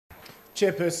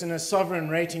Chairperson, a sovereign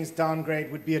ratings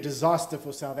downgrade would be a disaster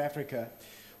for South Africa.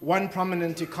 One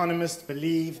prominent economist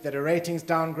believed that a ratings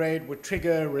downgrade would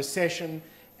trigger a recession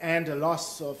and a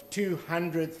loss of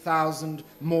 200,000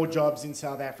 more jobs in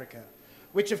South Africa,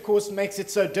 which of course makes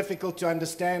it so difficult to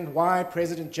understand why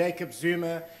President Jacob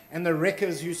Zuma and the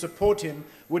wreckers who support him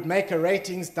would make a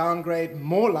ratings downgrade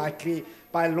more likely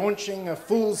by launching a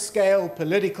full-scale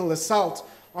political assault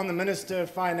on the Minister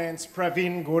of Finance,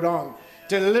 Pravine,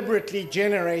 deliberately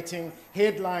generating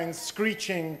headlines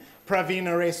screeching Pravine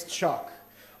arrest shock.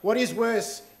 What is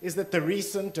worse is that the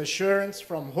recent assurance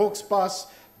from Hawks boss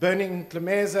Bernie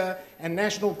Mklemeza and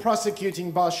National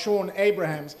Prosecuting boss Sean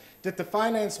Abrahams that the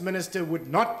Finance Minister would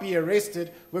not be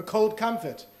arrested were cold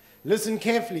comfort. Listen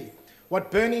carefully.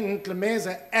 What Bernie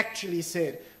Mklemeza actually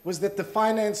said was that the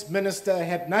Finance Minister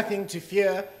had nothing to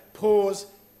fear, pause,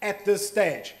 at this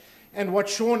stage. And what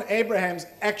Sean Abrahams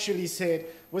actually said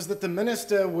was that the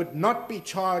minister would not be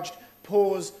charged,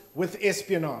 pause, with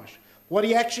espionage. What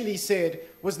he actually said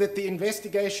was that the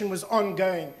investigation was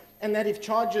ongoing and that if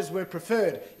charges were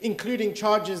preferred, including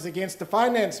charges against the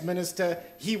finance minister,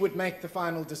 he would make the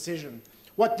final decision.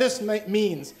 What this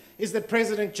means is that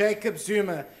President Jacob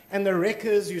Zuma and the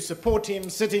wreckers who support him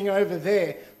sitting over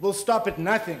there will stop at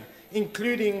nothing,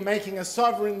 including making a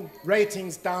sovereign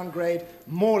ratings downgrade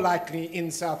more likely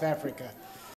in South Africa.